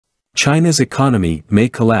China's economy may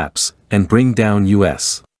collapse and bring down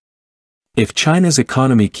US. If China's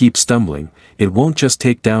economy keeps stumbling, it won't just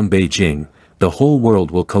take down Beijing, the whole world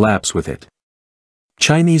will collapse with it.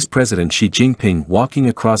 Chinese President Xi Jinping walking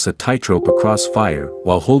across a tightrope across fire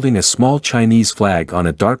while holding a small Chinese flag on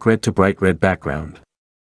a dark red to bright red background.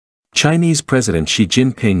 Chinese President Xi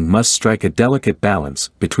Jinping must strike a delicate balance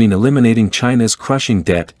between eliminating China's crushing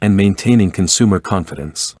debt and maintaining consumer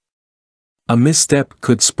confidence. A misstep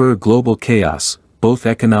could spur global chaos, both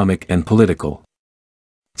economic and political.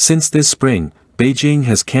 Since this spring, Beijing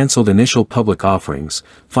has cancelled initial public offerings,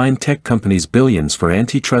 fined tech companies billions for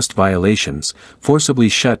antitrust violations, forcibly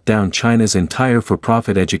shut down China's entire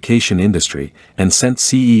for-profit education industry, and sent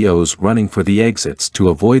CEOs running for the exits to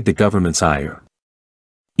avoid the government's ire.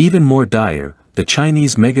 Even more dire, the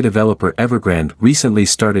Chinese megadeveloper Evergrande recently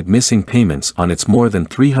started missing payments on its more than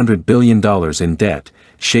 $300 billion in debt,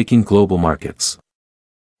 shaking global markets.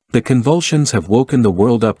 The convulsions have woken the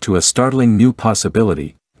world up to a startling new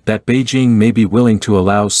possibility, that Beijing may be willing to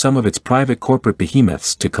allow some of its private corporate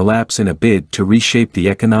behemoths to collapse in a bid to reshape the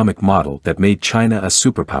economic model that made China a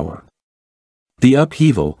superpower. The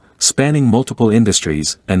upheaval, spanning multiple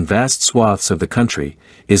industries and vast swaths of the country,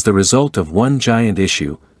 is the result of one giant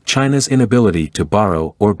issue: China's inability to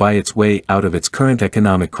borrow or buy its way out of its current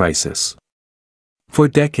economic crisis. For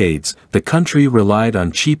decades, the country relied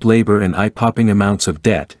on cheap labor and eye-popping amounts of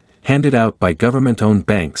debt, handed out by government-owned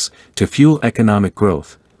banks, to fuel economic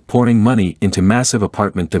growth, pouring money into massive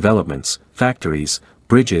apartment developments, factories,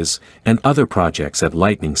 bridges, and other projects at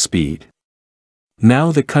lightning speed.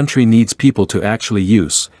 Now the country needs people to actually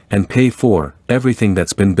use and pay for everything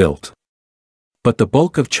that's been built. But the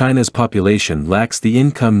bulk of China's population lacks the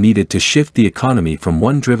income needed to shift the economy from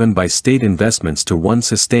one driven by state investments to one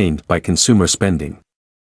sustained by consumer spending.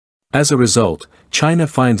 As a result, China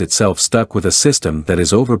finds itself stuck with a system that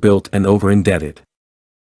is overbuilt and over-indebted.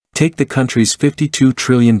 Take the country's $52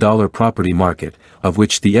 trillion property market, of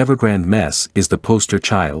which the Evergrande mess is the poster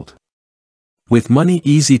child. With money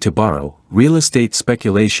easy to borrow, real estate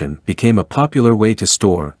speculation became a popular way to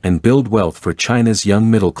store and build wealth for China's young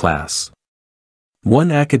middle class.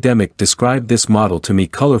 One academic described this model to me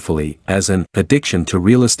colorfully as an addiction to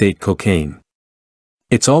real estate cocaine.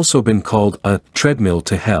 It's also been called a treadmill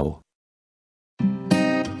to hell.